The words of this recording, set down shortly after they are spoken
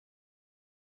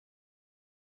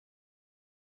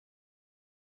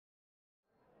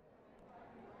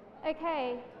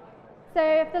Okay, so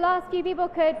if the last few people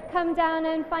could come down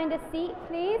and find a seat,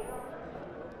 please.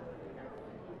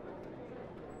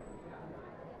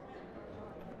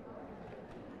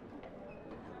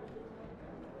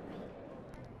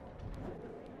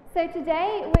 So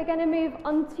today we're going to move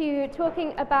on to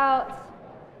talking about,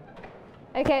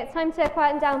 okay, it's time to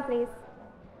quieten down, please.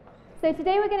 So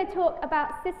today we're going to talk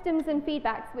about systems and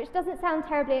feedbacks, which doesn't sound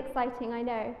terribly exciting, I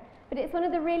know, but it's one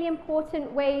of the really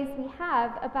important ways we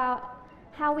have about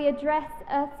how we address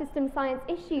Earth system science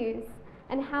issues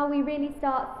and how we really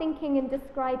start thinking and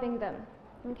describing them,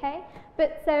 okay?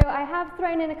 But so I have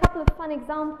thrown in a couple of fun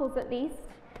examples at least,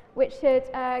 which should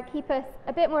keep us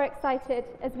a bit more excited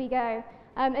as we go.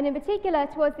 And in particular,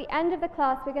 towards the end of the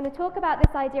class, we're going to talk about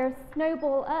this idea of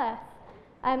snowball Earth.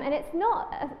 And it's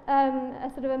not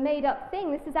a sort of a made-up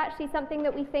thing. This is actually something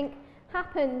that we think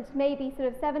happened maybe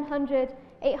sort of 700,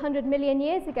 800 million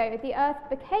years ago. The Earth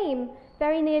became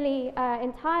very nearly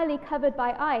entirely covered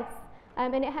by ice,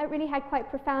 and it really had quite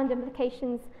profound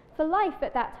implications for life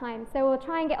at that time. So we'll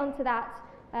try and get onto that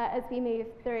as we move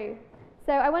through.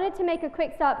 So I wanted to make a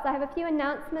quick start because I have a few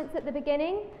announcements at the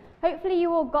beginning. Hopefully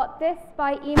you all got this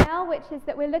by email, which is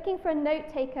that we're looking for a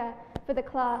note taker for the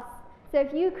class. So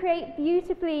if you create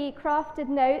beautifully crafted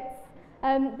notes,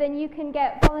 then you can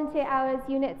get volunteer hours,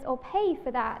 units, or pay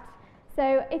for that.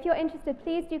 So if you're interested,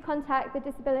 please do contact the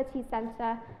Disability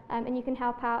Centre, and you can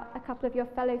help out a couple of your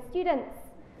fellow students.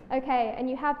 Okay, and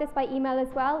you have this by email as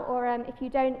well, or if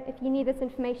you need this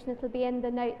information, it'll be in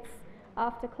the notes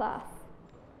after class.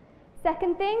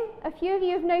 Second thing, a few of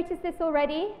you have noticed this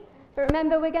already, but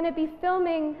remember we're going to be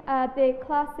filming the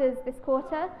classes this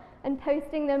quarter and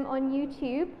posting them on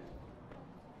YouTube.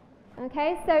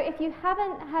 Okay, so if you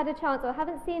haven't had a chance or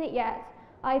haven't seen it yet,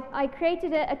 I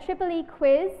created a EEE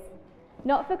quiz,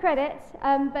 not for credit,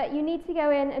 but you need to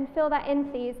go in and fill that in,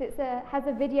 please. It has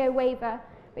a video waiver,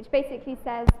 which basically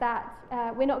says that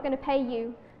we're not going to pay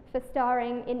you for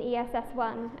starring in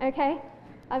ESS1, okay?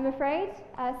 I'm afraid.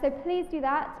 So please do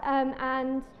that,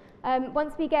 and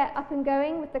once we get up and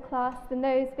going with the class, then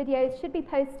those videos should be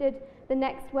posted the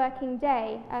next working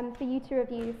day for you to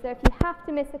review. So if you have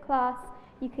to miss a class,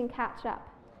 you can catch up.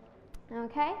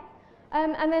 Okay?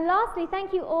 And then lastly,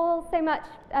 thank you all so much,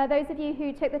 those of you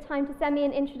who took the time to send me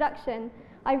an introduction.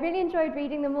 I really enjoyed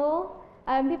reading them all.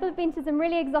 People have been to some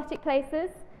really exotic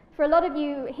places. For a lot of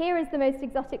you, here is the most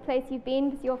exotic place you've been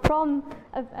because you're from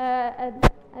a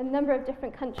number of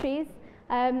different countries.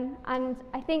 And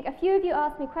I think a few of you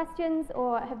asked me questions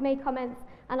or have made comments,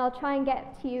 and I'll try and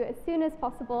get to you as soon as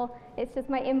possible. It's just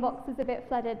my inbox is a bit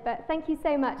flooded, but thank you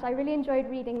so much. I really enjoyed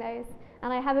reading those,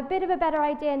 and I have a bit of a better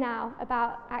idea now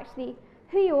about actually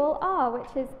who you all are,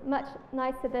 which is much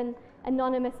nicer than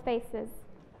anonymous faces.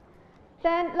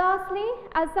 Then lastly,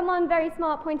 as someone very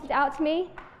smart pointed out to me,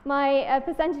 my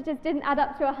percentages didn't add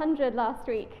up to 100 last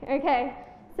week, okay?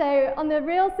 So on the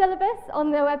real syllabus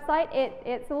on the website,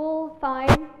 it's all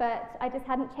fine, but I just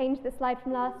hadn't changed the slide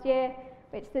from last year,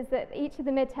 which says that each of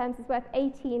the midterms is worth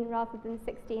 18 rather than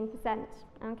 16%.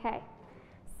 Okay.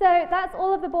 So that's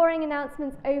all of the boring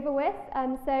announcements over with.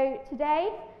 So today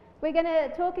we're going to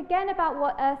talk again about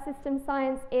what Earth system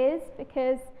science is,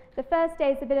 because the first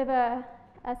day is a bit of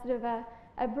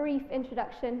a brief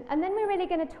introduction, and then we're really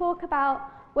going to talk about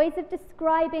ways of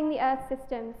describing the Earth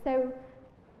system. So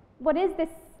what is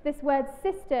this word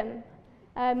system?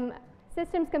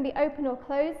 Systems can be open or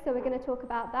closed, so we're going to talk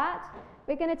about that.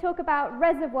 We're going to talk about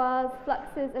reservoirs,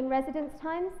 fluxes, and residence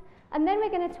times. And then we're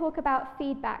going to talk about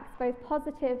feedbacks, both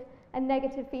positive and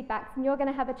negative feedbacks. And you're going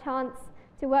to have a chance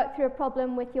to work through a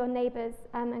problem with your neighbors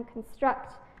and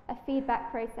construct a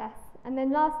feedback process. And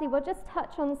then lastly, we'll just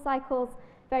touch on cycles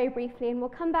very briefly, and we'll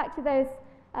come back to those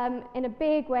in a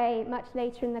big way much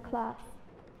later in the class.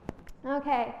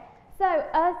 Okay. So,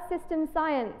 Earth system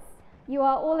science. You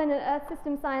are all in an Earth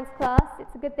system science class.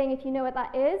 It's a good thing if you know what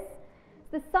that is.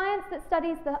 It's the science that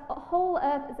studies the whole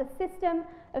Earth as a system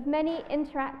of many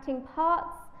interacting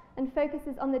parts and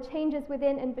focuses on the changes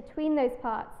within and between those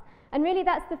parts. And really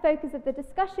that's the focus of the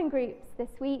discussion groups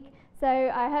this week. So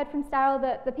I heard from Starrell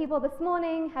that the people this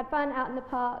morning had fun out in the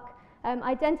park,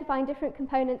 identifying different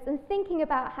components and thinking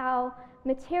about how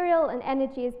material and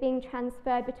energy is being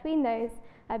transferred between those.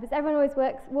 Because everyone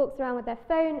always walks around with their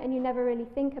phone and you never really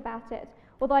think about it.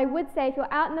 Although I would say if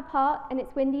you're out in the park and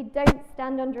it's windy, don't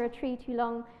stand under a tree too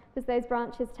long because those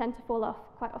branches tend to fall off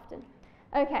quite often.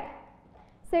 Okay,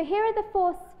 so here are the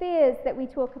 4 spheres that we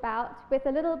talk about with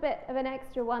a little bit of an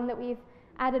extra one that we've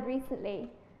added recently.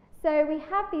 So we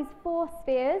have these 4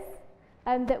 spheres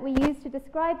that we use to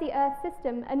describe the Earth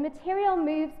system, and material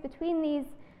moves between these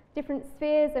different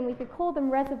spheres, and we could call them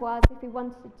reservoirs if we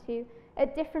wanted to,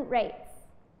 at different rates.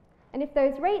 And if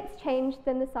those rates change,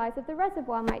 then the size of the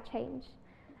reservoir might change.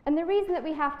 And the reason that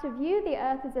we have to view the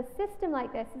Earth as a system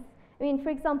like this is, I mean, for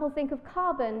example, think of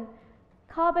carbon.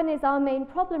 Carbon is our main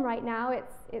problem right now.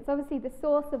 It's obviously the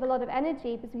source of a lot of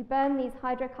energy because we burn these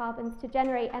hydrocarbons to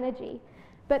generate energy.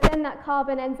 But then that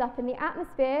carbon ends up in the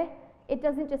atmosphere. It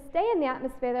doesn't just stay in the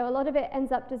atmosphere, though. A lot of it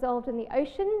ends up dissolved in the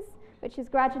oceans, which is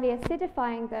gradually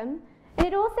acidifying them. And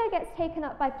it also gets taken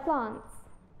up by plants,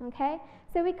 okay?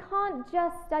 So we can't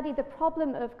just study the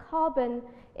problem of carbon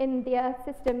in the Earth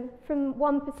system from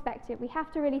one perspective. We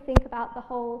have to really think about the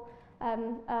whole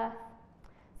Earth.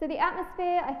 So the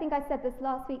atmosphere, I think I said this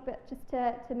last week, but just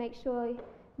to make sure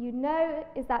you know,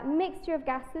 is that mixture of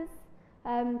gases,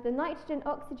 the nitrogen,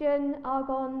 oxygen,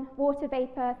 argon, water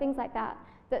vapor, things like that,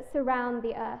 that surround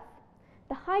the Earth.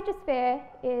 The hydrosphere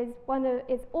is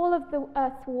all of the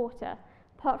Earth's water,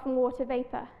 apart from water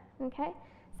vapor, okay?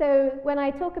 So when I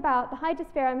talk about the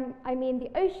hydrosphere, I mean the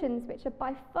oceans, which are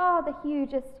by far the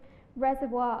hugest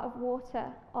reservoir of water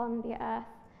on the Earth.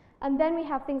 And then we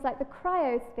have things like the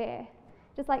cryosphere.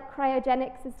 Just like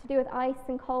cryogenics is to do with ice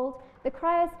and cold, the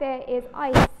cryosphere is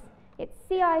ice. It's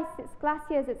sea ice, it's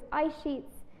glaciers, it's ice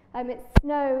sheets, it's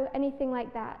snow, anything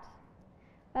like that.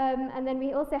 And then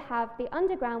we also have the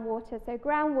underground water, so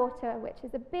groundwater, which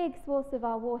is a big source of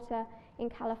our water in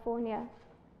California.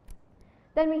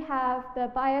 Then we have the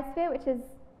biosphere, which is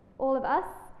all of us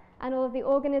and all of the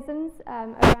organisms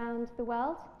around the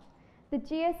world. The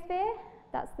geosphere,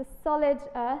 that's the solid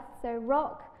Earth, so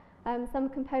rock, some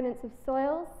components of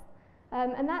soils,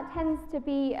 and that tends to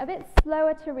be a bit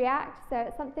slower to react, so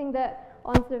it's something that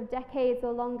on sort of decades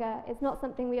or longer is not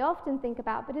something we often think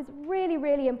about, but is really,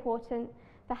 really important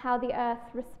for how the Earth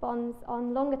responds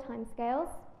on longer time scales.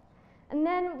 And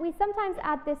then we sometimes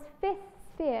add this fifth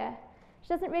sphere, which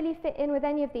doesn't really fit in with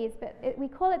any of these, but we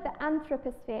call it the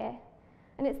anthroposphere,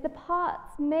 and it's the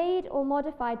parts made or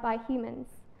modified by humans.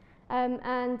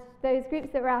 And those groups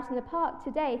that were out in the park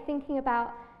today thinking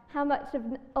about how much of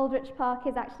Aldrich Park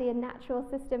is actually a natural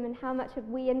system and how much have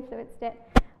we influenced it.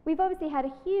 We've obviously had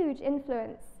a huge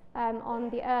influence on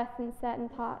the Earth in certain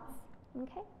parts.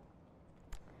 Okay?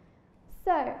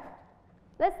 So,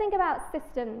 let's think about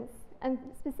systems, and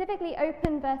specifically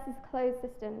open versus closed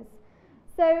systems.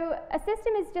 So, a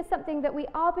system is just something that we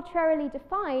arbitrarily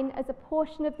define as a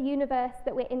portion of the universe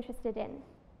that we're interested in.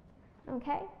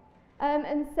 Okay?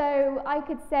 And so I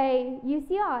could say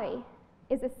UCI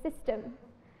is a system.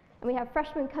 And we have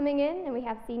freshmen coming in and we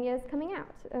have seniors coming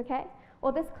out, okay?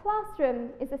 Or this classroom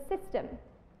is a system.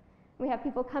 We have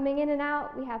people coming in and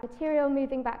out, we have material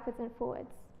moving backwards and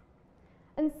forwards.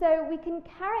 And so we can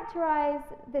characterize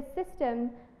this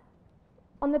system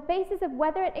on the basis of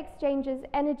whether it exchanges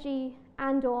energy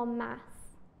and or mass.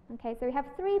 Okay, so we have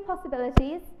three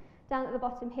possibilities down at the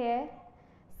bottom here.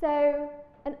 So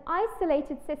an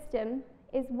isolated system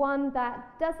is one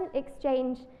that doesn't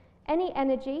exchange any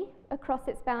energy across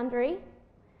its boundary,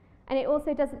 and it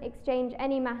also doesn't exchange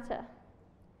any matter.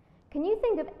 Can you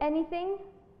think of anything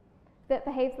that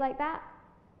behaves like that?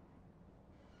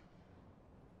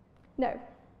 No.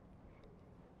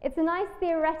 It's a nice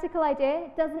theoretical idea.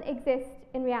 It doesn't exist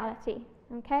in reality,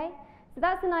 okay? So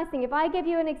that's the nice thing. If I give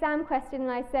you an exam question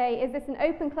and I say, is this an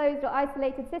open, closed, or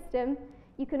isolated system,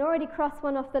 you can already cross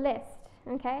one off the list,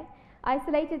 okay?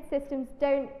 Isolated systems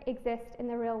don't exist in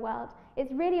the real world.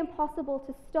 It's really impossible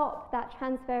to stop that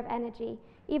transfer of energy.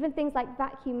 Even things like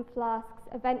vacuum flasks,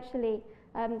 eventually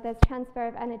there's transfer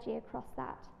of energy across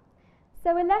that.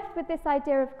 So we're left with this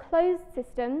idea of closed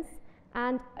systems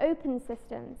and open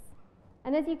systems.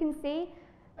 And as you can see,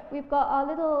 we've got our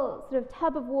little sort of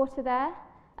tub of water there,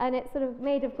 and it's sort of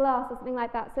made of glass or something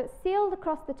like that. So it's sealed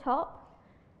across the top.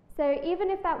 So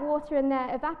even if that water in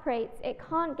there evaporates, it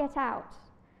can't get out.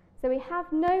 So we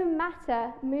have no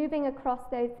matter moving across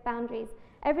those boundaries.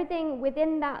 Everything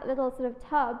within that little sort of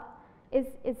tub is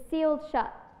sealed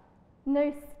shut.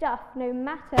 No stuff, no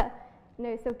matter,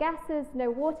 no so gases,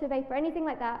 no water vapor, anything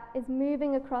like that is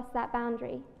moving across that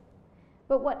boundary.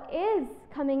 But what is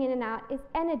coming in and out is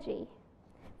energy.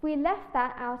 If we left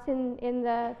that out in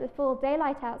the full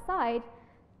daylight outside,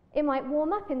 it might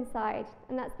warm up inside,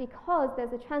 and that's because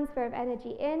there's a transfer of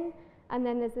energy in, and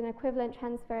then there's an equivalent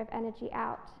transfer of energy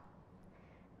out.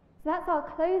 So that's our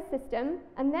closed system,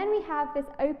 and then we have this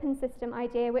open system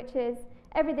idea, which is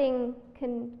everything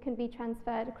can be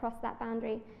transferred across that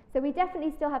boundary. So we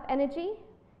definitely still have energy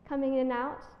coming in and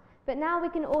out, but now we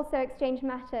can also exchange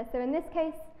matter. So in this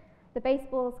case, the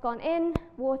baseball's gone in,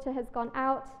 water has gone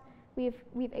out, we've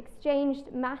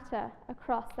exchanged matter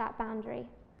across that boundary.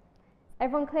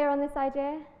 Everyone clear on this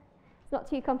idea? It's not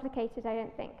too complicated, I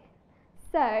don't think.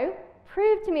 So,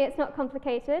 prove to me it's not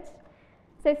complicated.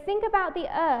 So think about the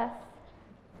Earth.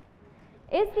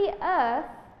 Is the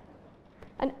Earth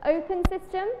an open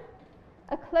system,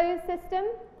 a closed system,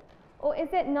 or is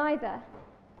it neither?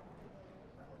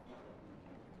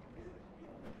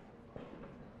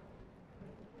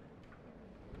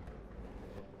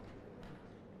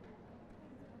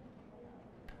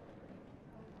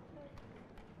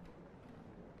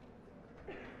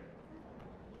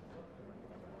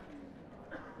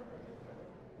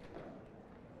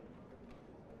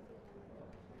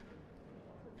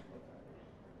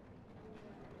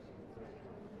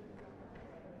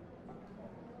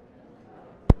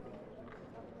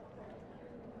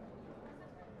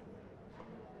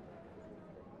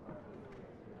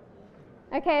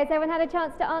 Okay, has everyone had a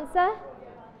chance to answer?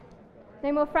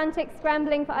 No more frantic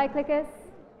scrambling for iClickers?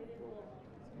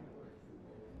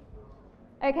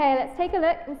 Okay, let's take a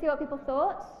look and see what people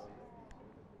thought.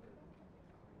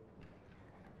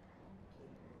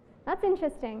 That's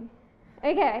interesting.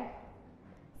 Okay,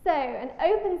 so an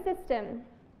open system.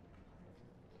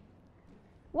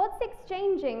 What's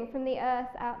exchanging from the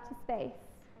Earth out to space?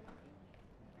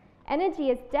 Energy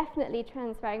is definitely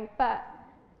transferring, but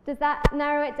does that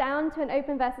narrow it down to an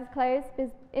open versus closed?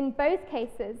 Because in both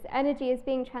cases, energy is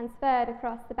being transferred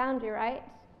across the boundary, right?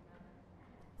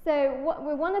 So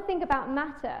we want to think about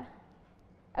matter.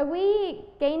 Are we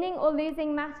gaining or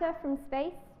losing matter from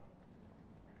space?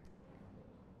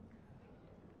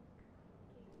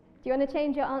 Do you want to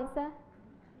change your answer?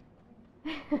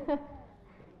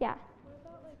 Yeah.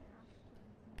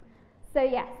 So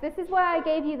yes, this is why I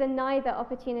gave you the neither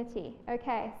opportunity.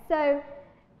 Okay, so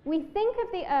we think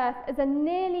of the Earth as a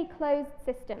nearly closed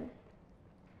system.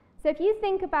 So if you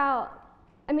think about,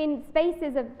 I mean, space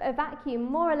is a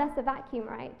vacuum, more or less a vacuum,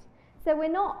 right? So we're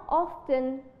not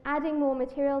often adding more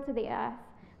material to the Earth,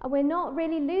 and we're not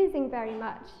really losing very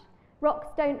much. Rocks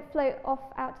don't float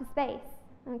off out to space,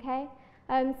 okay?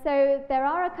 So there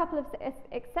are a couple of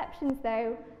exceptions,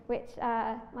 though, which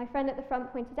my friend at the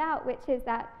front pointed out, which is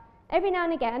that every now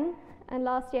and again, and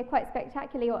last year quite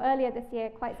spectacularly, or earlier this year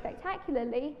quite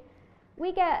spectacularly,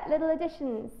 we get little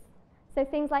additions. So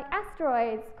things like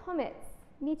asteroids, comets,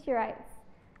 meteorites.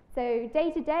 So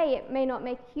day to day it may not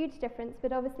make a huge difference,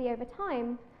 but obviously over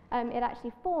time it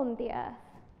actually formed the Earth.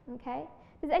 Okay?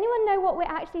 Does anyone know what we're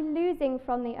actually losing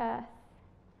from the Earth?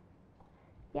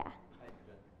 Yeah.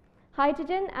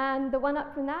 Hydrogen, and the one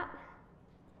up from that?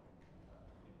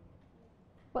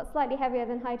 What's slightly heavier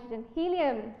than hydrogen?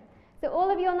 Helium. So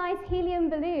all of your nice helium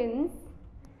balloons,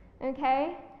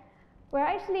 okay, we're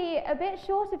actually a bit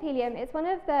short of helium. It's one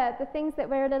of the things that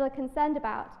we're a little concerned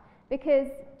about, because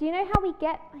do you know how we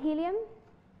get helium?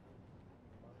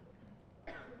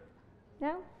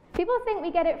 No? People think we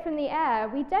get it from the air.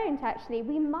 We don't actually.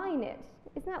 We mine it.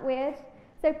 Isn't that weird?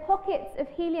 So pockets of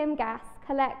helium gas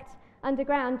collect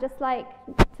underground just like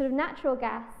sort of natural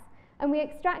gas, and we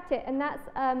extract it, and that's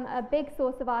a big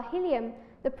source of our helium.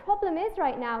 The problem is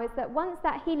right now is that once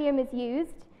that helium is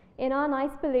used in our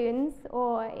nice balloons,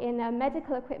 or in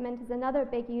medical equipment is another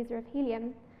big user of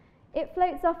helium, it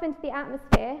floats off into the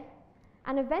atmosphere,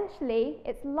 and eventually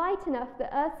it's light enough that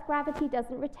Earth's gravity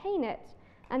doesn't retain it,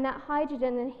 and that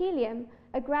hydrogen and helium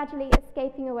are gradually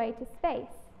escaping away to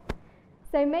space.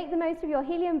 So make the most of your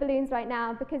helium balloons right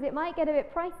now, because it might get a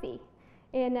bit pricey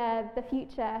in the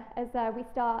future as we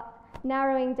start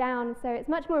narrowing down. So it's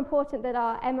much more important that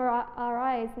our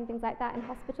MRIs and things like that in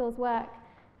hospitals work,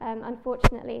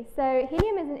 unfortunately. So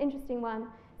helium is an interesting one.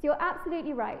 So you're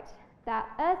absolutely right that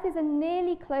Earth is a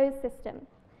nearly closed system,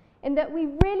 in that we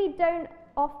really don't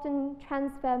often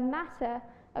transfer matter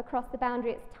across the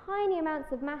boundary. It's tiny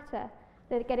amounts of matter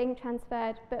that are getting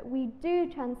transferred, but we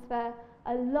do transfer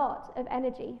a lot of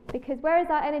energy, because where is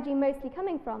our energy mostly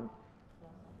coming from?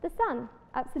 The sun,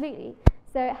 absolutely.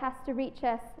 So it has to reach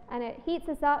us, and it heats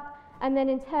us up, and then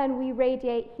in turn we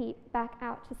radiate heat back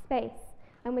out to space.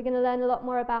 And we're going to learn a lot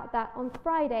more about that on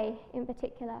Friday in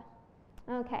particular.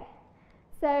 Okay,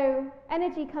 so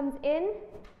energy comes in.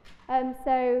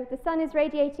 So the sun is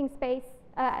radiating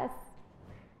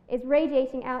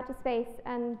radiating out to space,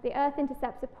 and the Earth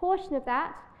intercepts a portion of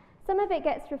that. Some of it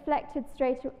gets reflected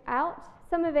straight out,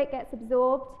 some of it gets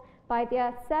absorbed by the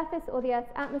Earth's surface or the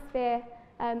Earth's atmosphere,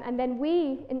 and then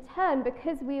we, in turn,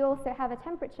 because we also have a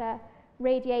temperature,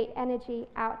 radiate energy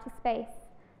out to space.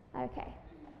 Okay.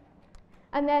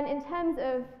 And then in terms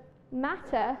of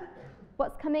matter,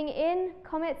 what's coming in?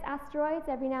 Comets, asteroids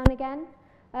every now and again,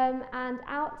 and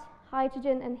out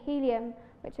hydrogen and helium,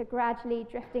 which are gradually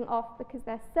drifting off because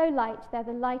they're so light. They're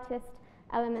the lightest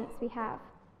elements we have.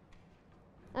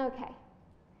 Okay,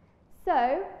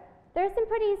 so there are some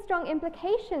pretty strong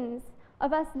implications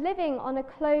of us living on a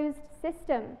closed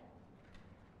system.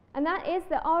 And that is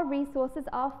that our resources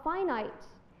are finite.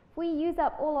 If we use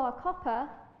up all our copper,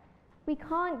 we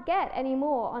can't get any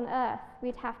more on Earth.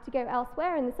 We'd have to go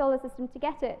elsewhere in the solar system to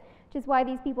get it, which is why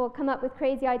these people come up with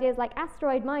crazy ideas like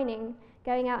asteroid mining,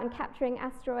 going out and capturing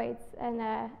asteroids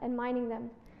and mining them.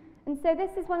 And so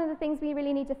this is one of the things we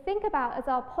really need to think about as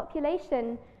our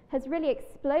population has really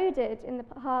exploded in the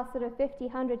past sort of 50,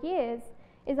 100 years,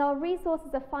 is our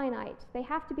resources are finite. They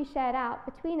have to be shared out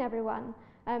between everyone.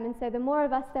 And so the more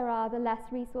of us there are, the less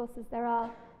resources there are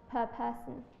per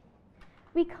person.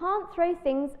 We can't throw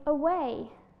things away.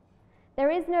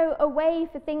 There is no away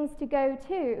for things to go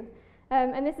to.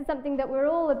 And this is something that we're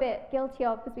all a bit guilty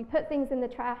of, because we put things in the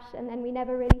trash and then we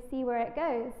never really see where it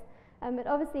goes. But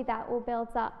obviously that all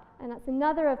builds up. And that's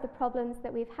another of the problems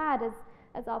that we've had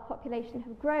as our population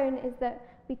have grown, is that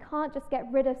we can't just get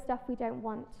rid of stuff we don't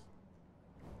want.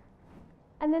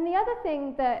 And then the other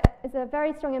thing that is a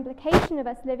very strong implication of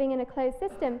us living in a closed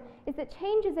system is that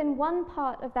changes in one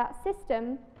part of that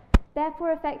system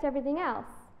therefore affect everything else.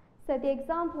 So the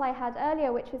example I had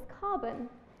earlier, which is carbon,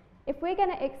 if we're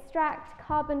going to extract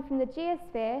carbon from the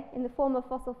geosphere in the form of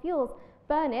fossil fuels,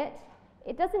 burn it,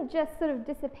 it doesn't just sort of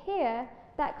disappear.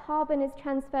 That carbon is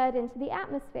transferred into the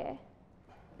atmosphere.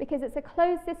 Because it's a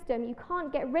closed system, you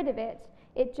can't get rid of it.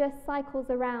 It just cycles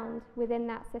around within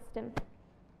that system.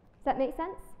 Does that make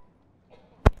sense?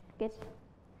 Good.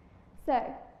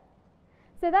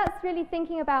 So that's really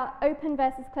thinking about open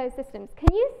versus closed systems.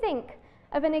 Can you think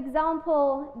of an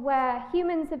example where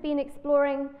humans have been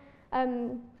exploring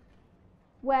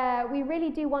where we really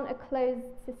do want a closed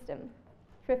system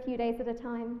for a few days at a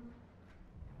time?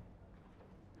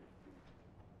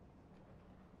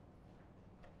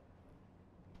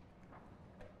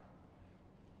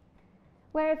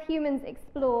 Where have humans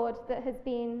explored that has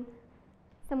been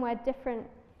somewhere different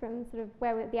from sort of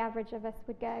where the average of us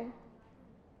would go?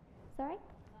 Sorry?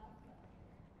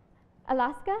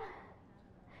 Alaska?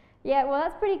 Yeah, well,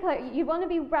 that's pretty close. You'd want to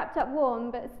be wrapped up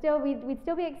warm, but still, we'd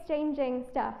still be exchanging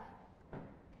stuff.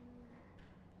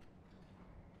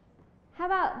 How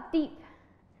about deep?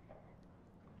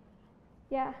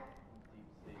 Yeah.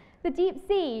 The deep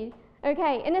sea.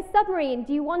 Okay, in a submarine,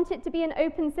 do you want it to be an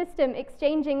open system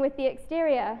exchanging with the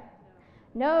exterior?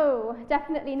 No,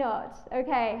 definitely not.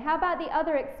 Okay, how about the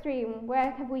other extreme? Where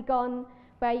have we gone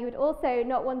where you would also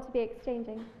not want to be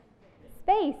exchanging?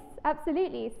 Space,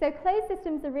 absolutely. So closed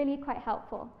systems are really quite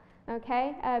helpful,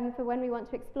 okay, for when we want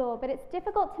to explore, but it's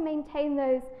difficult to maintain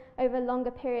those over longer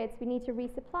periods. We need to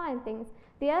resupply and things.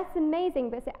 The Earth's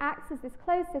amazing, but it acts as this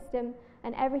closed system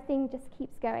and everything just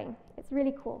keeps going. It's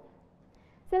really cool.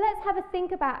 So let's have a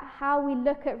think about how we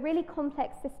look at really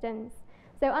complex systems.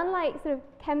 So unlike sort of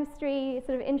chemistry,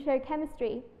 sort of intro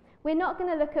chemistry, we're not going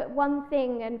to look at one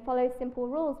thing and follow simple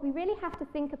rules. We really have to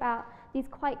think about these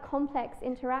quite complex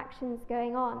interactions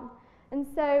going on. And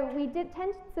so we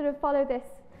tend to sort of follow this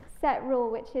set rule,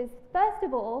 which is, first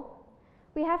of all,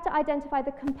 we have to identify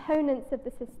the components of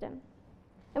the system.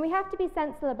 And we have to be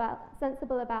sensible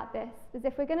about this, because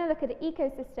if we're going to look at an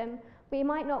ecosystem, we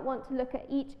might not want to look at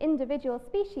each individual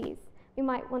species. We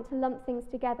might want to lump things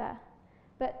together.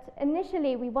 But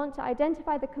initially, we want to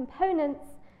identify the components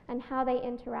and how they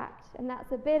interact. And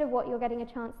that's a bit of what you're getting a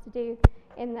chance to do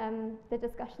in the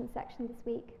discussion section this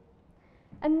week.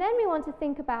 And then we want to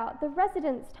think about the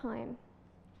residence time.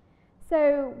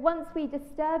 So once we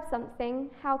disturb something,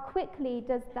 how quickly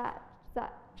does that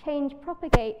change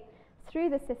propagate through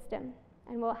the system?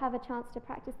 And we'll have a chance to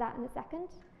practice that in a second.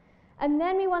 And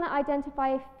then we want to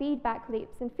identify feedback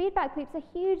loops. And feedback loops are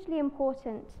hugely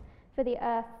important for the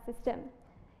Earth system.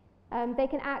 They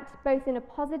can act both in a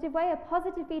positive way. A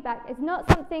positive feedback is not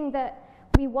something that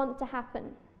we want to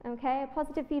happen. Okay? A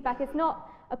positive feedback is not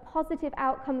a positive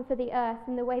outcome for the Earth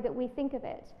in the way that we think of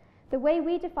it. The way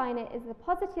we define it is the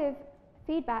positive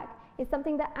feedback is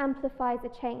something that amplifies a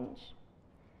change.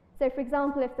 So for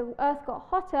example, if the Earth got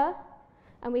hotter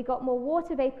and we got more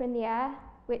water vapor in the air,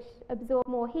 which absorb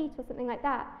more heat or something like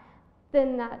that,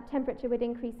 then that temperature would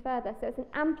increase further. So it's an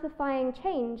amplifying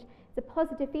change. It's a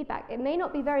positive feedback. It may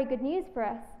not be very good news for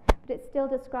us, but it's still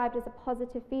described as a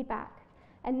positive feedback.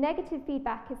 And negative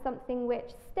feedback is something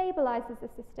which stabilizes the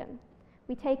system.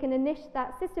 We take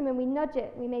that system and we nudge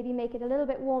it. We maybe make it a little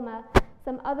bit warmer.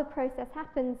 Some other process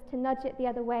happens to nudge it the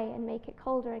other way and make it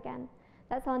colder again.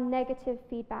 That's our negative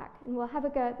feedback, and we'll have a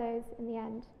go at those in the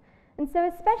end. And so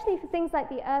especially for things like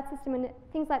the Earth system and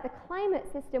things like the climate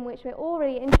system, which we're all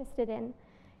really interested in,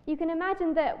 you can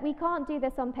imagine that we can't do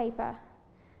this on paper.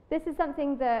 This is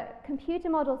something that computer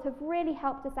models have really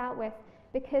helped us out with,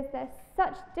 because there's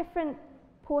such different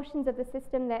portions of the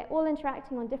system, they're all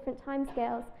interacting on different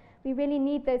timescales. We really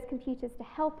need those computers to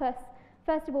help us,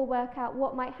 first of all, work out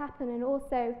what might happen and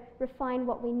also refine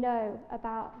what we know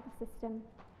about the system.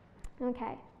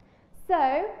 Okay,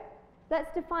 so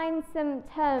let's define some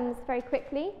terms very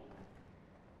quickly.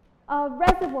 Our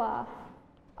reservoir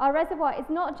is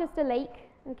not just a lake,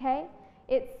 okay?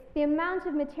 It's the amount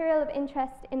of material of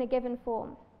interest in a given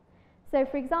form. So,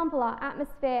 for example, our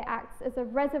atmosphere acts as a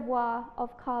reservoir of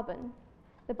carbon.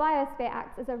 The biosphere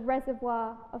acts as a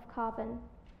reservoir of carbon.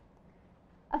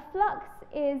 A flux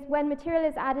is when material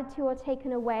is added to or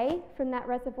taken away from that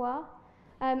reservoir.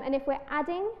 And if we're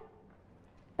adding,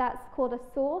 that's called a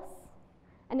source.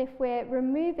 And if we're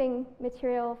removing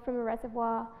material from a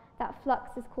reservoir, that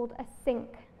flux is called a sink.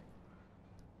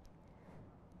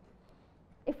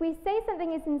 If we say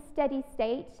something is in steady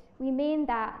state, we mean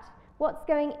that what's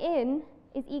going in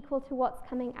is equal to what's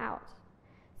coming out.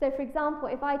 So, for example,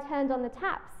 if I turned on the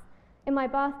taps in my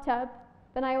bathtub,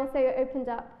 then I also opened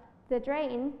up the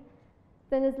drain,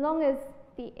 then as long as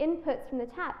the inputs from the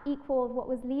tap equaled what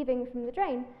was leaving from the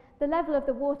drain, the level of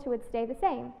the water would stay the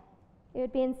same. It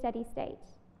would be in steady state.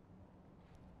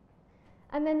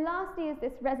 And then lastly is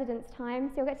this residence time.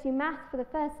 So you'll get to do math for the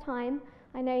first time.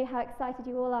 I know how excited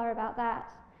you all are about that.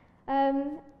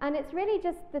 And it's really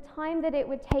just the time that it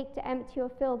would take to empty or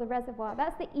fill the reservoir.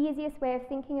 That's the easiest way of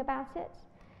thinking about it.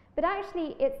 But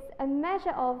actually, it's a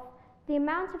measure of the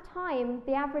amount of time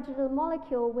the average little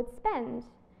molecule would spend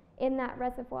in that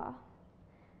reservoir.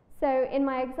 So in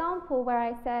my example where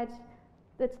I said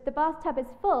that the bathtub is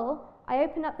full, I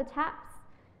open up the taps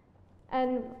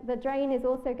and the drain is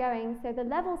also going, so the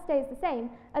level stays the same.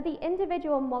 Are the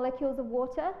individual molecules of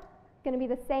water going to be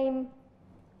the same?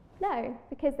 No,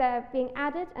 because they're being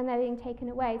added and they're being taken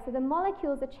away. So the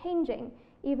molecules are changing,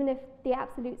 even if the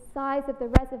absolute size of the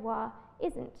reservoir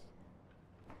isn't.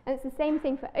 And it's the same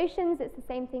thing for oceans, it's the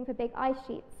same thing for big ice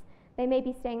sheets. They may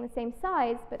be staying the same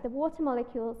size, but the water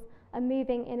molecules are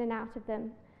moving in and out of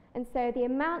them. And so the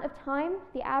amount of time,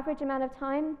 the average amount of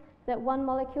time that one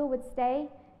molecule would stay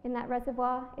in that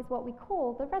reservoir is what we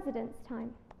call the residence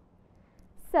time.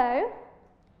 So,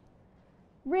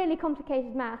 really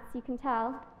complicated maths, you can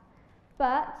tell.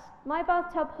 But my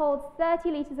bathtub holds 30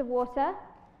 litres of water.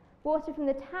 Water from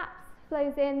the taps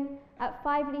flows in at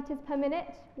 5 litres per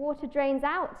minute. Water drains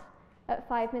out at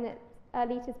 5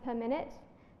 litres per minute.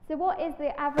 So what is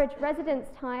the average residence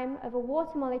time of a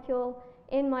water molecule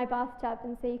in my bathtub?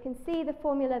 And so you can see the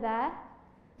formula there.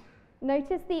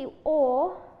 Notice the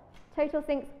or, total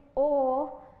sinks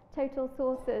or total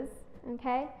sources,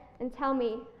 okay? And tell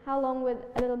me, how long would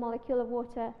a little molecule of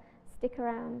water stick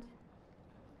around?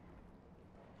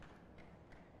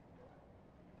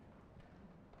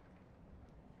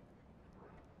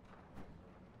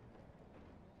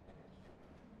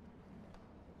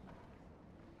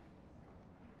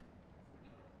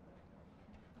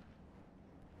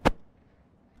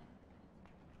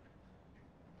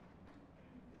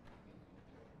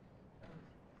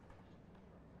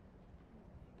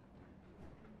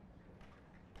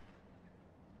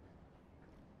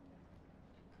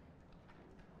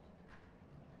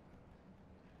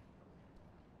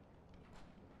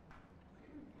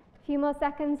 A few more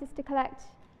seconds just to collect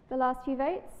the last few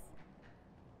votes.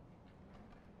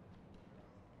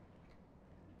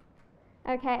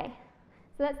 Okay,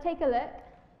 so let's take a look.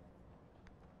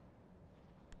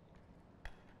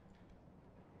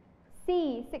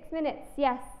 C, 6 minutes,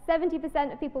 yes,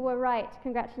 70% of people were right,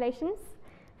 congratulations.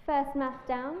 First math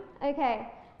down. Okay,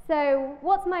 so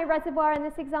what's my reservoir in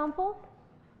this example?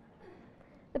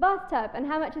 The bathtub, and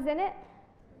how much is in it?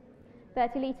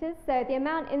 30 litres, so the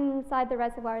amount inside the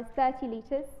reservoir is 30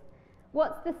 litres.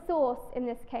 What's the source in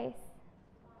this case?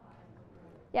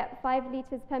 Yep, 5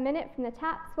 litres per minute from the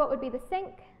taps. What would be the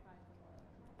sink?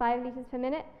 5 litres per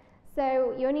minute.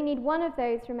 So you only need one of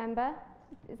those, remember.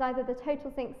 It's either the total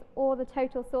sinks or the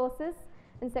total sources.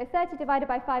 And so 30 divided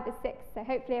by 5 is 6, so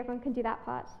hopefully everyone can do that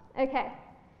part. Okay,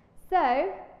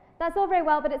 so that's all very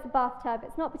well, but it's a bathtub.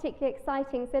 It's not particularly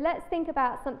exciting, so let's think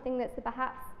about something that's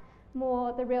perhaps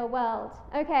more the real world.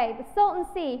 Okay, the Salton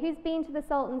Sea. Who's been to the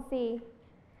Salton Sea?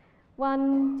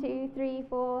 1, 2, 3,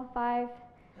 4, 5.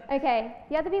 Okay,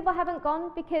 the other people haven't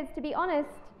gone because, to be honest,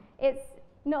 it's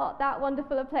not that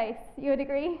wonderful a place. You would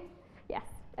agree? Yes.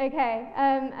 Okay,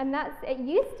 and it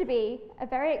used to be a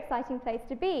very exciting place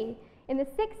to be. In the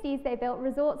 60s, they built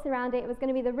resorts around it. It was going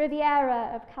to be the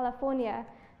Riviera of California,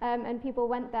 and people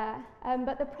went there.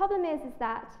 But the problem is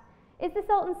that, is the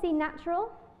Salton Sea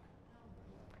natural?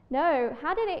 No.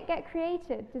 How did it get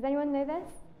created? Does anyone know this?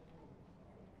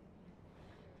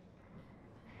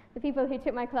 The people who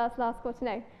took my class last quarter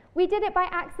know. We did it by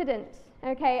accident.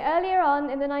 Okay, earlier on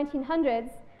in the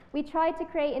 1900s, we tried to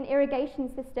create an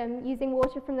irrigation system using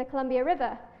water from the Columbia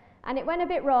River, and it went a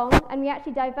bit wrong, and we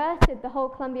actually diverted the whole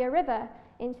Columbia River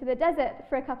into the desert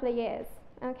for a couple of years.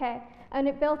 Okay, and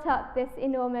it built up this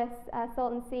enormous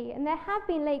Salton Sea, and there have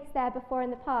been lakes there before in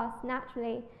the past,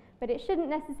 naturally, but it shouldn't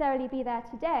necessarily be there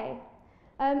today.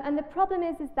 And the problem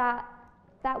is that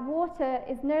that water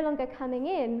is no longer coming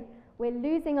in. We're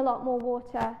losing a lot more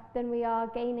water than we are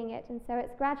gaining it, and so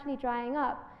it's gradually drying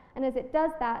up. And as it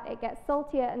does that, it gets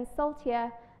saltier and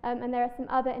saltier, and there are some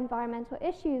other environmental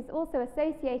issues also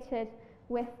associated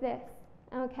with this.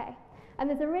 Okay, and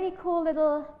there's a really cool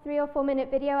little 3 or 4 minute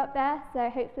video up there, so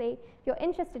hopefully if you're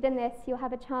interested in this, you'll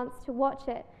have a chance to watch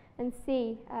it and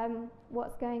see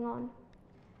what's going on.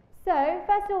 So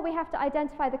first of all, we have to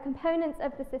identify the components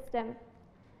of the system.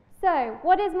 So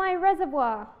what is my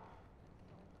reservoir?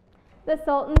 The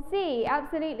Salton Sea,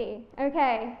 absolutely.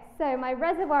 Okay, so my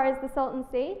reservoir is the Salton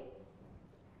Sea,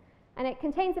 and it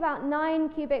contains about 9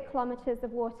 cubic kilometers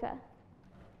of water.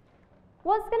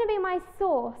 What's going to be my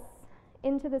source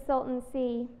into the Salton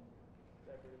Sea?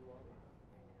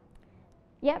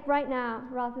 Yep, right now,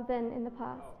 rather than in the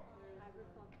past.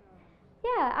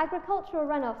 Yeah, agricultural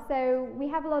runoff. So we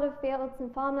have a lot of fields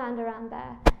and farmland around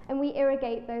there, and we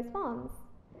irrigate those farms.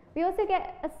 We also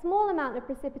get a small amount of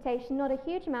precipitation, not a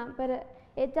huge amount, but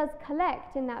it does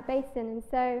collect in that basin, and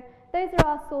so those are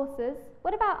our sources.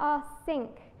 What about our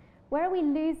sink? Where are we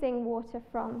losing water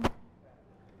from?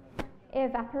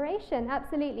 Evaporation,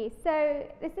 absolutely. So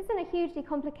this isn't a hugely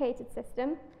complicated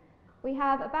system. We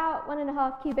have about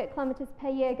 1.5 cubic kilometers per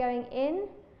year going in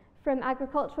from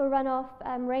agricultural runoff,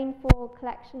 rainfall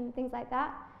collection, things like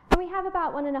that. And we have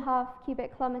about 1.5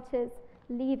 cubic kilometers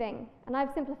leaving. And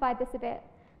I've simplified this a bit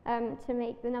to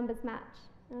make the numbers match.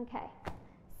 Okay.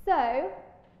 So,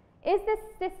 is this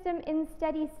system in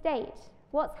steady state?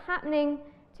 What's happening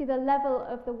to the level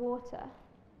of the water?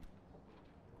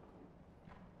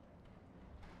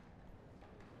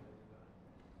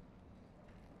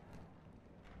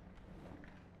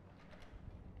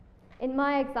 In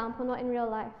my example, not in real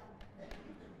life.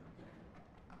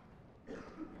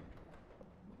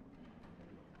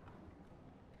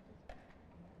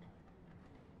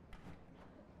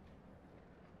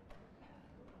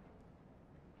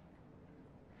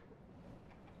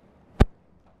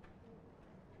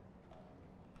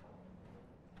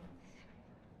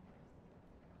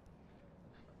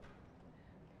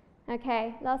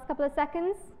 Okay, last couple of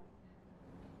seconds.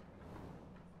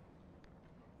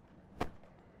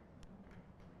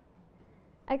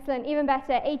 Excellent, even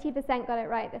better, 80% got it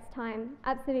right this time.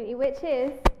 Absolutely, which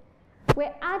is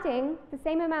we're adding the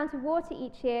same amount of water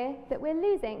each year that we're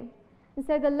losing. And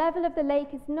so the level of the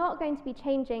lake is not going to be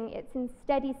changing, it's in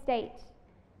steady state.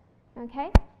 Okay?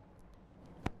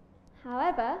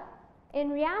 However, in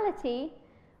reality,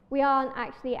 we aren't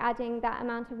actually adding that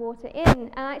amount of water in.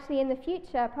 And actually in the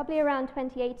future, probably around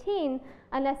 2018,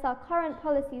 unless our current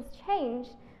policies change,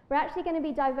 we're actually going to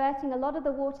be diverting a lot of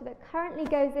the water that currently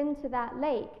goes into that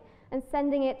lake and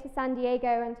sending it to San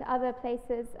Diego and to other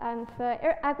places for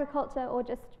agriculture or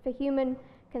just for human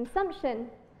consumption.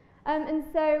 And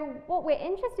so what we're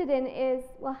interested in is,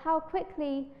 well, how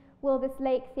quickly will this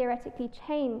lake theoretically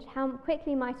change? How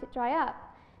quickly might it dry up?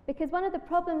 Because one of the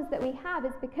problems that we have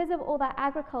is because of all that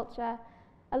agriculture,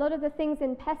 a lot of the things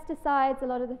in pesticides, a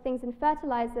lot of the things in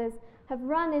fertilizers have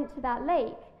run into that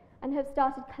lake and have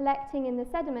started collecting in the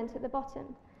sediment at the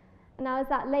bottom. And now as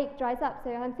that lake dries up,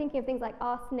 so I'm thinking of things like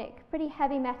arsenic, pretty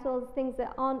heavy metals, things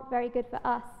that aren't very good for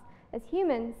us as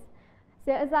humans.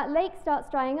 So as that lake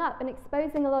starts drying up and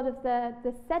exposing a lot of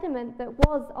the sediment that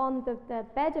was on the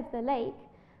bed of the lake,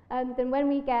 then when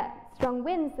we get strong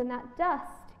winds, then that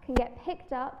dust can get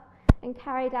picked up and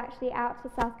carried actually out to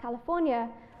South California.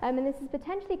 And this is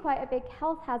potentially quite a big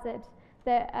health hazard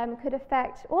that could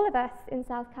affect all of us in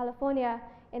South California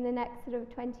in the next sort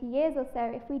of 20 years or so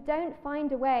if we don't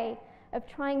find a way of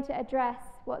trying to address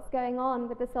what's going on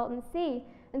with the Salton Sea.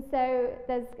 And so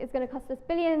it's going to cost us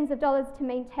billions of dollars to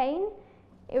maintain.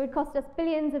 It would cost us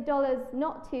billions of dollars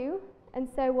not to. And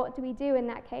so what do we do in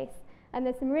that case? And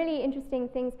there's some really interesting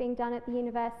things being done at the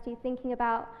university thinking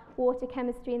about water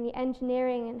chemistry and the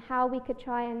engineering and how we could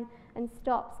try and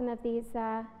stop some of these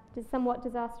somewhat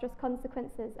disastrous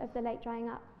consequences of the lake drying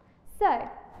up. So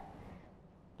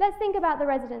let's think about the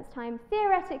residence time.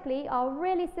 Theoretically, our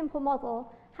really simple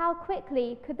model, how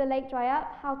quickly could the lake dry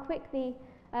up? How quickly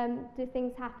do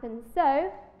things happen?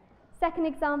 So, second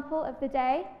example of the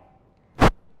day.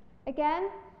 Again,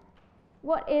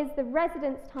 what is the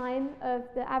residence time of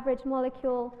the average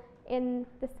molecule in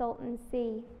the Salton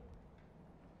Sea?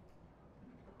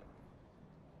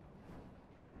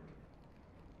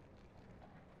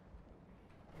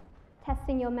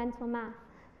 testing your mental math.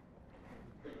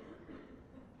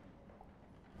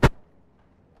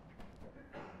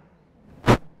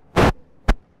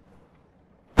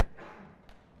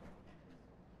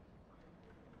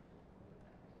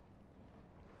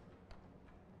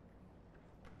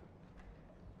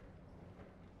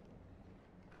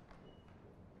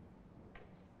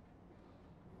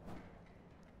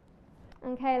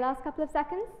 Okay, last couple of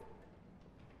seconds.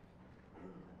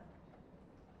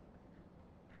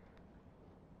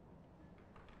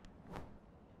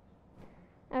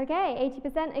 Okay,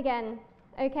 80% again.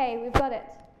 Okay, we've got it.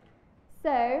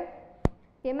 So,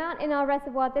 the amount in our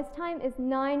reservoir this time is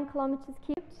 9 kilometers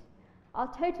cubed.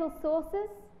 Our total sources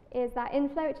is that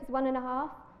inflow, which is 1.5,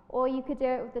 or you could do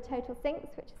it with the total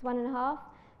sinks, which is 1.5.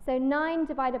 So 9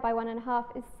 divided by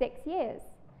 1.5 is 6 years.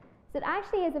 So it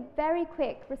actually is a very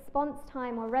quick response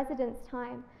time or residence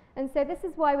time. And so this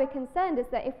is why we're concerned, is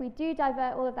that if we do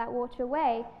divert all of that water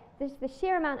away, the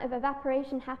sheer amount of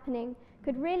evaporation happening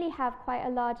could really have quite a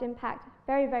large impact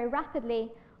very, very rapidly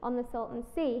on the Salton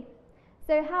Sea.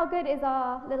 So how good is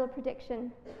our little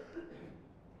prediction?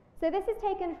 So this is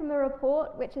taken from a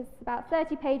report which is about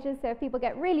 30 pages, so if people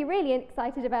get really, really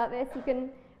excited about this, you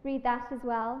can read that as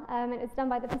well. It was done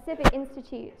by the Pacific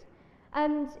Institute.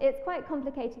 And it's quite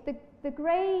complicated. The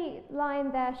grey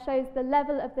line there shows the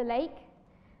level of the lake,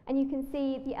 and you can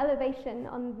see the elevation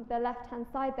on the left-hand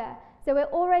side there. So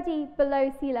we're already below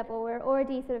sea level. We're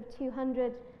already sort of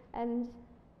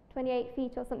 228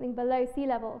 feet or something below sea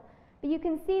level. But you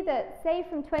can see that, say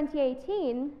from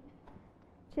 2018,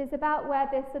 which is about where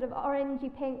this sort of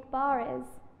orangey pink bar is,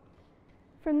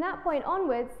 from that point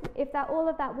onwards, if all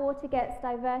of that water gets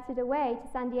diverted away to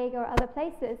San Diego or other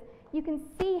places, you can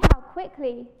see how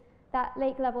quickly that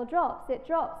lake level drops. It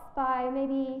drops by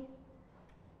maybe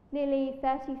nearly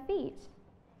 30 feet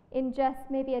in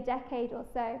just maybe a decade or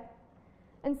so.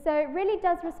 And so it really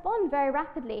does respond very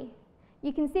rapidly.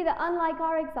 You can see that unlike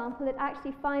our example, it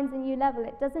actually finds a new level.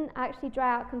 It doesn't actually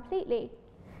dry out completely.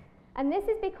 And this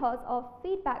is because of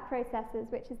feedback processes,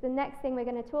 which is the next thing we're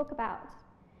going to talk about.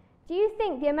 Do you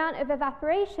think the amount of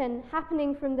evaporation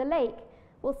happening from the lake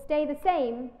will stay the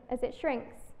same as it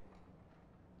shrinks?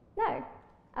 No,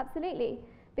 absolutely.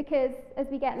 Because as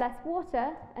we get less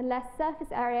water and less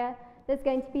surface area, there's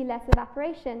going to be less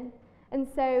evaporation. And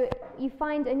so you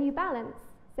find a new balance.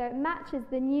 So it matches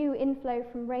the new inflow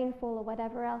from rainfall or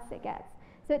whatever else it gets.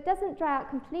 So it doesn't dry out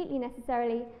completely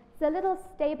necessarily. It's a little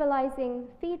stabilizing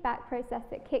feedback process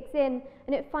that kicks in,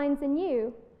 and it finds a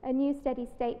new steady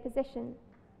state position.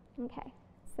 Okay,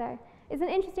 so it's an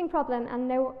interesting problem, and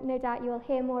no doubt you'll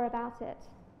hear more about it.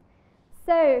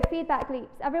 So feedback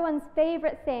loops, everyone's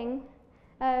favorite thing,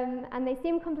 and they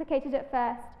seem complicated at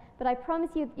first, but I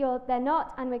promise you they're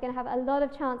not, and we're going to have a lot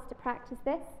of chance to practice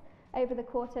this over the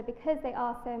quarter because they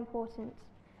are so important.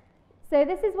 So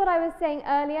this is what I was saying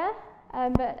earlier,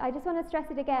 but I just want to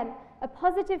stress it again. A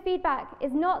positive feedback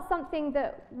is not something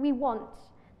that we want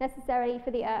necessarily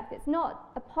for the Earth. It's not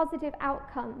a positive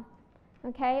outcome.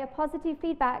 Okay? A positive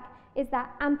feedback is that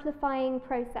amplifying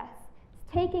process.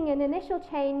 It's taking an initial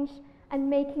change and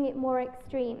making it more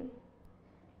extreme.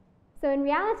 So in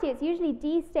reality, it's usually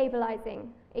destabilizing.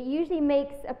 It usually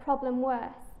makes a problem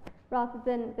worse rather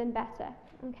than better.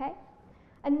 Okay?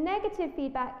 A negative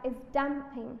feedback is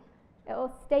damping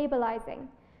or stabilizing.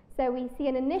 So we see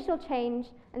an initial change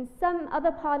and some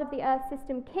other part of the Earth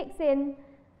system kicks in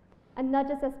and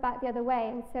nudges us back the other way,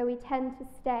 and so we tend to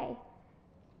stay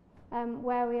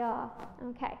where we are.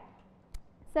 Okay.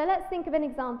 So let's think of an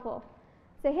example.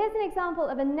 So here's an example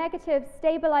of a negative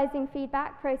stabilizing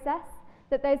feedback process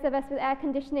that those of us with air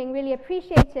conditioning really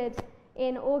appreciated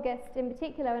in August in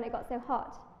particular when it got so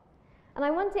hot. And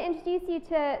I want to introduce you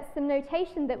to some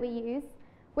notation that we use,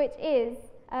 which is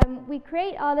we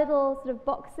create our little sort of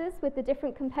boxes with the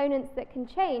different components that can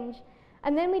change,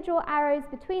 and then we draw arrows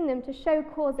between them to show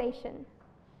causation.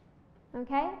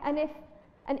 Okay? And if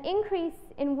an increase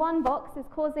in one box is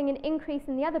causing an increase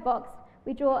in the other box,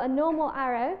 we draw a normal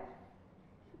arrow.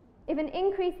 If an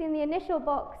increase in the initial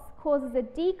box causes a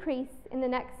decrease in the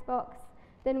next box,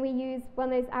 then we use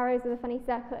one of those arrows with a funny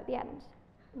circle at the end.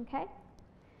 Okay?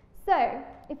 So,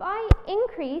 if I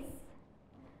increase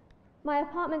my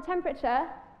apartment temperature,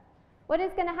 what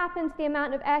is going to happen to the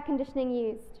amount of air conditioning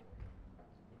used?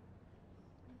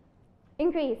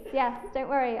 Increase, yes, don't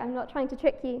worry, I'm not trying to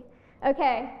trick you.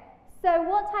 Okay, so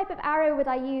what type of arrow would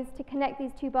I use to connect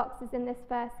these two boxes in this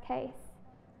first case?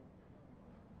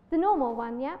 The normal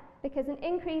one, yeah? Because an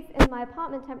increase in my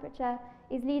apartment temperature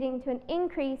is leading to an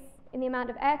increase in the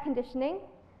amount of air conditioning,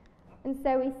 and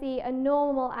so we see a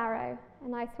normal arrow, a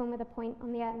nice one with a point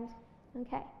on the end.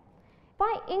 Okay. If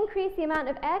I increase the amount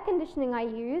of air conditioning I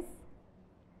use,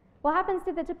 what happens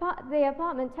to the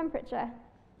apartment temperature?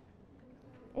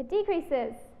 It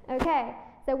decreases. Okay,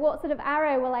 so what sort of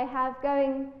arrow will I have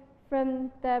going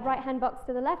from the right-hand box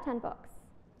to the left-hand box?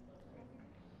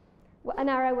 An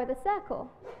arrow with a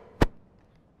circle.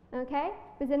 Okay,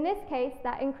 because in this case,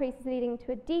 that increase is leading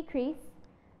to a decrease,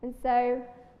 and so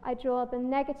I draw the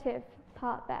negative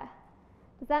part there.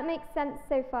 Does that make sense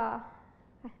so far?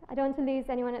 I don't want to lose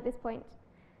anyone at this point.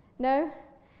 No?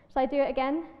 Shall I do it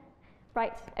again?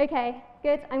 Right, okay,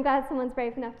 good. I'm glad someone's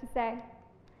brave enough to say.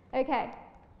 Okay,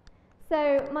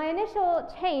 so my initial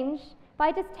change, if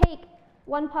I just take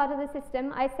one part of the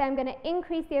system, I say I'm going to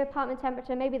increase the apartment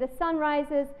temperature. Maybe the sun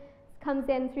rises, comes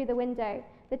in through the window.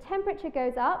 The temperature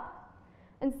goes up,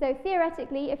 and so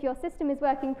theoretically, if your system is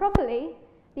working properly,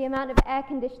 the amount of air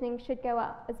conditioning should go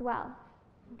up as well.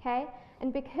 Okay?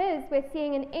 And because we're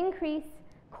seeing an increase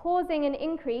causing an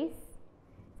increase,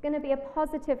 it's going to be a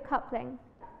positive coupling.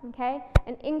 Okay?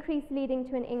 An increase leading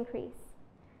to an increase.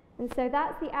 And so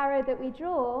that's the arrow that we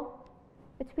draw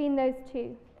between those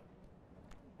two.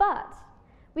 But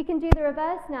we can do the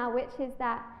reverse now, which is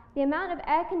that the amount of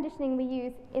air conditioning we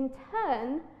use in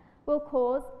turn will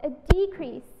cause a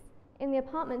decrease in the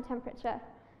apartment temperature.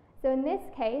 So in this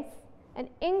case, an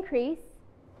increase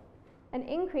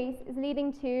is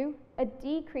leading to a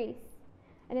decrease.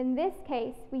 And in this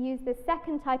case, we use the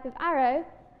second type of arrow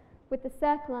with the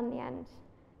circle on the end.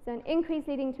 So an increase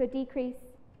leading to a decrease,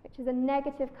 which is a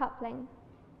negative coupling.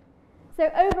 So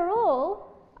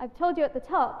overall, I've told you at the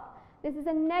top, this is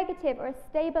a negative or a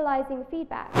stabilizing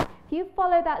feedback. If you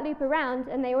follow that loop around,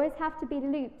 and they always have to be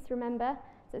loops, remember?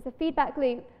 So it's a feedback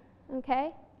loop,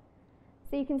 okay?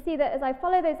 So you can see that as I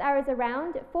follow those arrows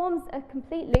around, it forms a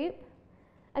complete loop,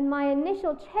 and my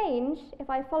initial change, if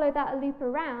I follow that loop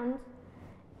around,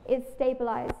 is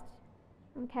stabilized,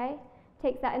 okay?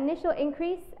 Takes that initial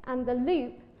increase, and the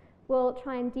loop will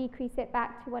try and decrease it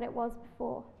back to what it was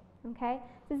before, okay?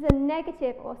 This is a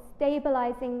negative or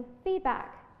stabilizing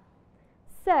feedback.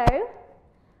 So,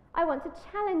 I want to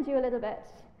challenge you a little bit.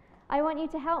 I want you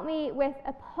to help me with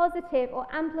a positive or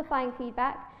amplifying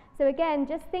feedback. So again,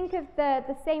 just think of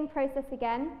the same process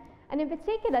again. And in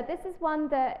particular, this is one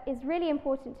that is really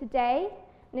important today,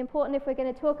 and important if we're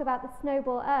going to talk about the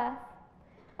snowball Earth.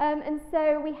 And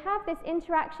so we have this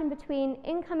interaction between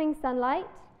incoming sunlight,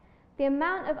 the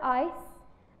amount of ice,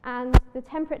 and the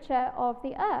temperature of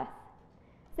the Earth.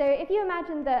 So if you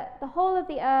imagine that the whole of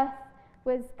the Earth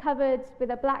was covered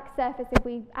with a black surface, if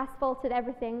we asphalted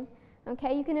everything,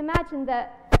 okay, you can imagine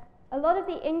that a lot of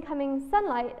the incoming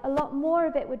sunlight, a lot more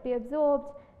of it would be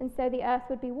absorbed, and so the Earth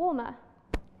would be warmer.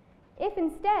 If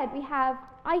instead we have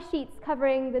ice sheets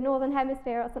covering the northern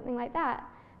hemisphere or something like that,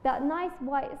 that nice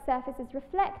white surface is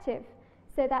reflective,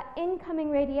 so that incoming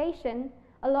radiation,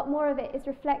 a lot more of it is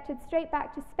reflected straight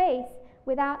back to space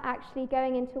without actually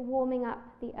going into warming up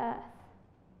the Earth.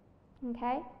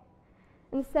 Okay?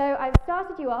 And so I've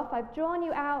started you off, I've drawn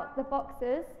you out the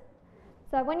boxes.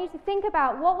 So I want you to think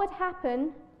about what would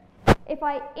happen if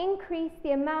I increase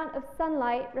the amount of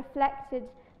sunlight reflected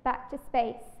back to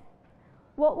space.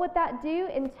 What would that do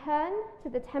in turn to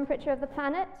the temperature of the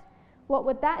planet? What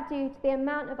would that do to the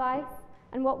amount of ice?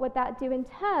 And what would that do in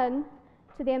turn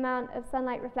to the amount of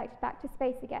sunlight reflected back to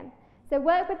space again? So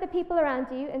work with the people around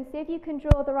you and see if you can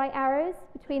draw the right arrows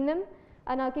between them.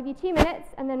 And I'll give you 2 minutes,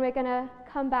 and then we're going to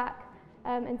come back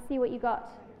and see what you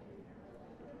got.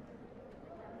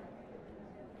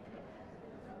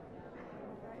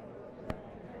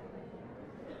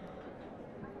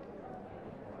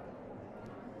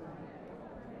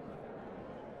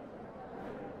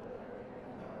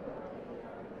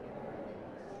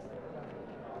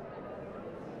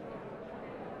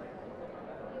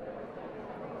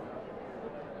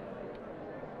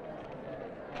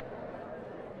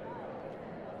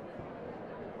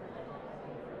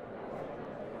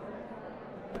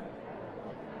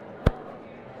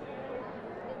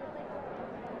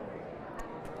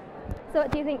 So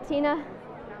what do you think, Tina?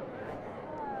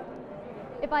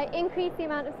 If I increase the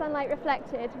amount of sunlight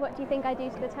reflected, what do you think I do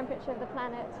to the temperature of the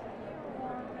planet?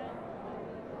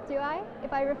 Do I?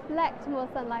 If I reflect more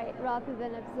sunlight rather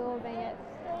than absorbing it?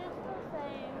 It stays the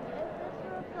same. If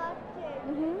it's reflecting,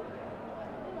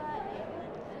 but if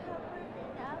it's covered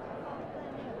in asphalt,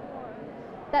 then it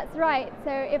warms. That's right.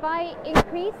 So if I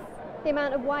increase the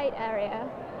amount of white area,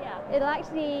 it'll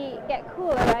actually get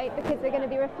cooler, right? Because we're going to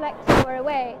be reflecting more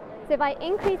away. So if I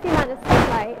increase the amount of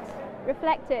sunlight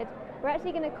reflected, we're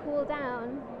actually going to cool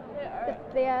down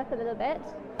the Earth a little bit.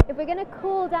 If we're going to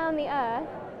cool down the Earth,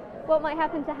 what might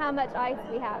happen to how much ice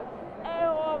we have? It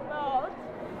will melt.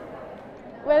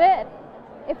 Will it?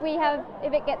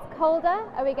 If it gets colder,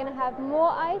 are we going to have more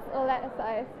ice or less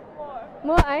ice? More.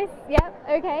 More ice, yep,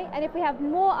 okay. And if we have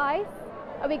more ice,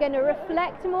 are we going to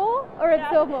reflect more or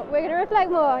absorb more? We're going to reflect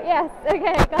more, yes,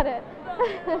 okay, got it.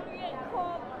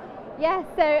 Yes,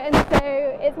 so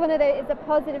it's one of those, it's a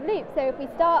positive loop. So if we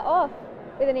start off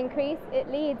with an increase,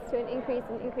 it leads to an increase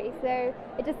and increase. So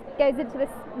it just goes into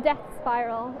this death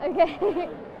spiral, okay?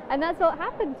 And that's what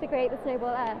happened to create the snowball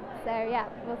Earth. So yeah,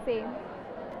 we'll see.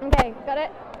 Okay, got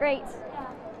it? Great.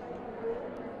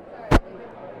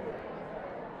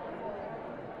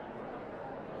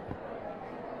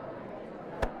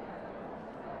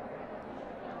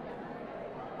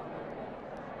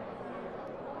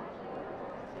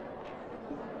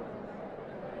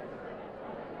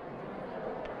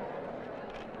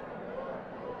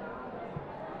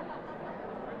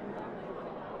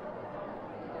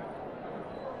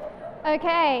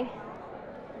 Okay,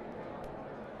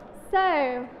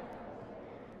 so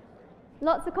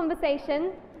lots of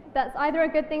conversation. That's either a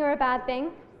good thing or a bad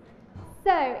thing.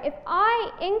 So if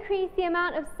I increase the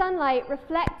amount of sunlight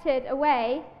reflected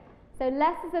away, so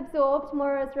less is absorbed,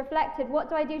 more is reflected, what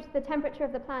do I do to the temperature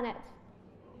of the planet?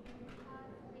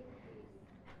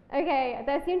 Okay,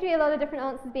 there seem to be a lot of different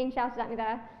answers being shouted at me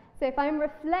there. So if I'm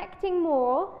reflecting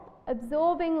more,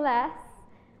 absorbing less,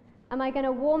 am I going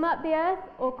to warm up the Earth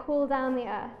or cool down the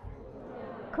Earth?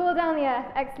 Cool down the Earth,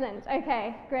 excellent.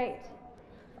 Okay, great.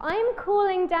 If I'm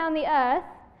cooling down the Earth,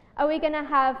 are we going to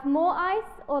have more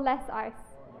ice or less ice?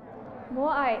 More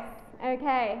ice,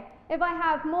 okay. If I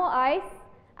have more ice,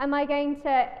 am I going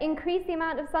to increase the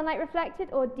amount of sunlight reflected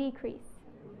or decrease?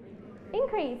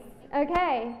 Increase,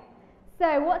 okay.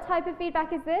 So what type of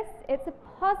feedback is this? It's a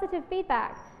positive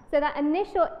feedback. So that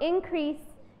initial increase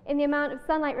in the amount of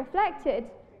sunlight reflected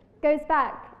goes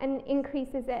back and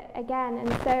increases it again. And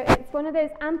so it's one of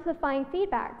those amplifying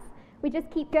feedbacks. We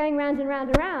just keep going round and round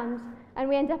and round, and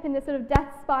we end up in this sort of death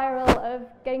spiral of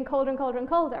getting colder and colder and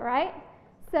colder, right?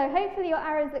 So hopefully your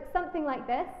arrows look something like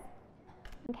this.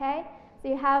 Okay? So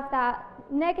you have that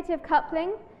negative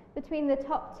coupling between the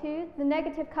top two. The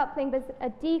negative coupling, there's a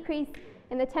decrease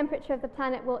in the temperature of the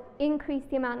planet, will increase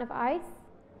the amount of ice.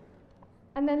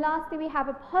 And then lastly, we have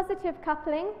a positive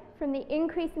coupling from the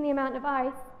increase in the amount of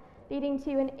ice leading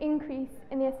to an increase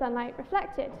in the sunlight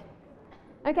reflected.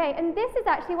 Okay, and this is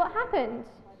actually what happened.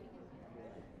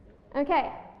 Okay,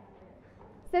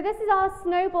 so this is our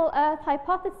snowball Earth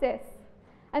hypothesis.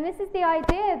 And this is the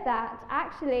idea that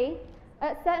actually,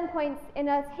 at certain points in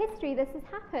Earth's history, this has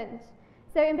happened.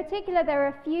 So in particular, there are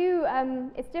a few,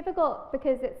 it's difficult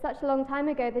because it's such a long time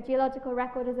ago, the geological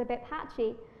record is a bit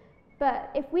patchy. But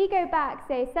if we go back,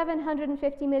 say,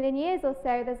 750 million years or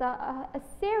so, there's a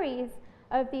series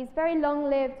of these very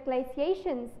long-lived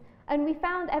glaciations, and we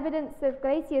found evidence of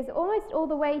glaciers almost all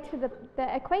the way to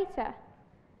the equator.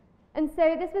 And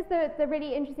so this was the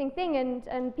really interesting thing,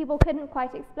 and people couldn't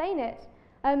quite explain it.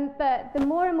 But the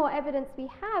more and more evidence we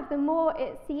have, the more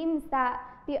it seems that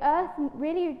the Earth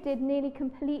really did nearly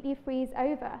completely freeze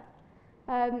over.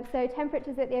 So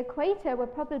temperatures at the equator were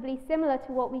probably similar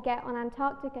to what we get on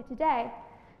Antarctica today.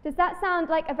 Does that sound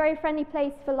like a very friendly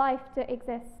place for life to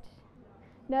exist?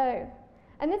 No.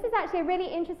 And this is actually a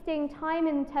really interesting time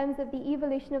in terms of the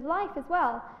evolution of life as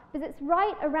well, because it's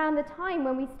right around the time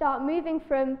when we start moving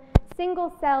from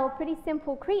single-cell, pretty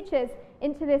simple creatures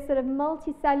into this sort of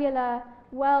multicellular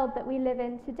world that we live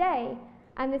in today.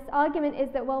 And this argument is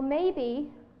that, well,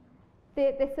 maybe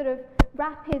this sort of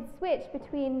rapid switch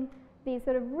between these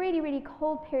sort of really, really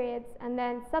cold periods and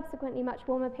then subsequently much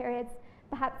warmer periods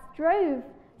perhaps drove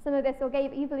some of this or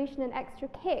gave evolution an extra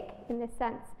kick in this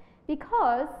sense.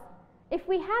 Because if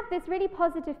we have this really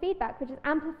positive feedback, which is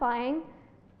amplifying,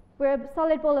 we're a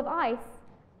solid ball of ice,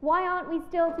 why aren't we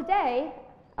still today,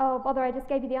 oh bother, I just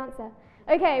gave you the answer.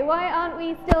 Okay, why aren't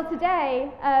we still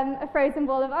today a frozen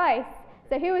ball of ice?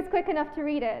 So who was quick enough to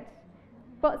read it?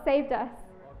 What saved us?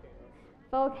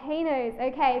 Volcanoes,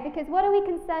 okay, because what are we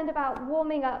concerned about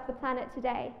warming up the planet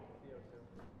today?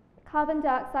 Carbon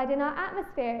dioxide in our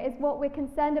atmosphere is what we're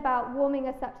concerned about warming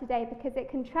us up today, because it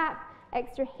can trap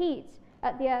extra heat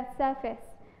at the Earth's surface.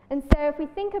 And so if we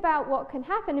think about what can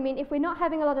happen, I mean, if we're not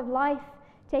having a lot of life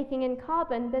taking in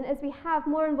carbon, then as we have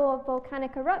more and more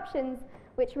volcanic eruptions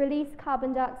which release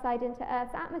carbon dioxide into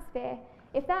Earth's atmosphere,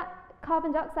 if that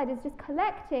carbon dioxide is just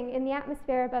collecting in the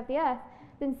atmosphere above the Earth,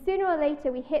 then sooner or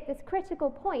later we hit this critical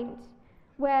point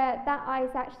where that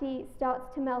ice actually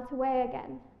starts to melt away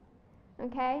again.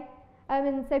 Okay?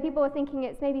 And so people were thinking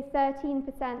it's maybe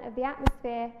 13% of the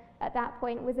atmosphere at that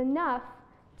point was enough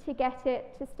to get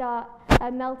it to start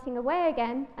melting away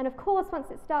again. And of course, once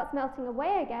it starts melting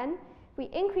away again, we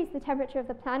increase the temperature of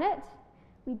the planet,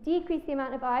 we decrease the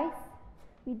amount of ice,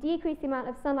 we decrease the amount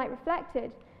of sunlight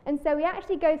reflected, and so we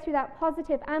actually go through that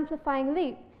positive amplifying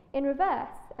loop in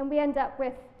reverse, and we end up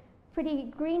with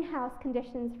pretty greenhouse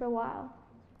conditions for a while.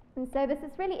 And so this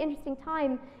is really interesting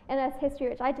time in Earth's history,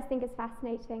 which I just think is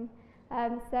fascinating.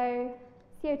 So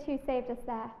CO2 saved us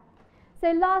there.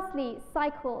 So lastly,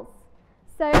 cycles.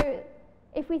 So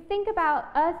if we think about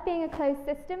Earth being a closed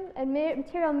system and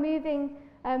material moving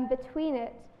between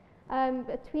it,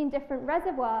 between different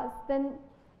reservoirs, then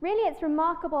really it's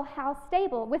remarkable how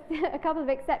stable, with a couple of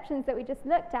exceptions that we just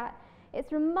looked at,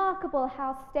 it's remarkable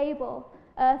how stable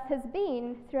Earth has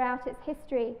been throughout its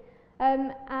history.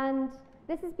 And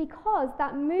this is because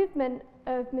that movement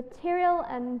of material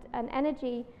and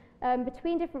energy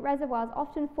between different reservoirs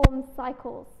often forms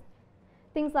cycles.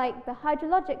 Things like the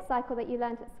hydrologic cycle that you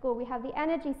learned at school. We have the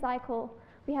energy cycle,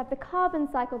 we have the carbon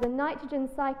cycle, the nitrogen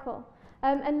cycle.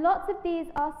 And lots of these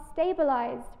are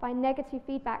stabilized by negative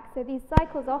feedback. So these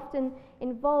cycles often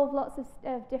involve lots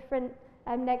of different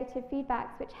negative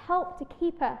feedbacks, which help to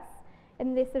keep us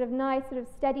in this sort of nice sort of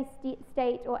steady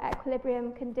state or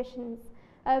equilibrium conditions.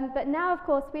 But now, of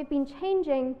course, we've been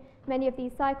changing many of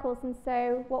these cycles, and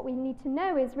so what we need to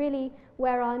know is really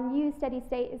where our new steady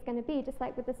state is going to be. Just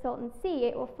like with the Salton Sea,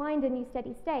 it will find a new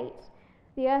steady state.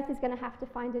 The Earth is going to have to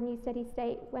find a new steady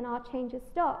state when our changes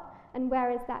stop, and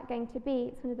where is that going to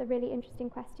be? It's one of the really interesting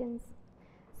questions.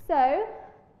 So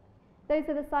those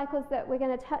are the cycles that we're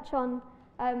going to touch on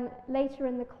later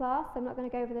in the class. I'm not going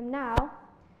to go over them now.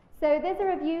 So there's a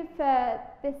review for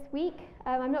this week.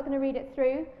 I'm not going to read it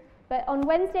through. But on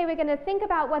Wednesday, we're going to think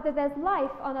about whether there's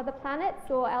life on other planets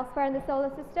or elsewhere in the solar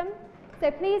system.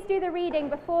 So please do the reading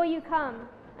before you come.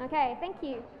 Okay, thank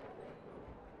you.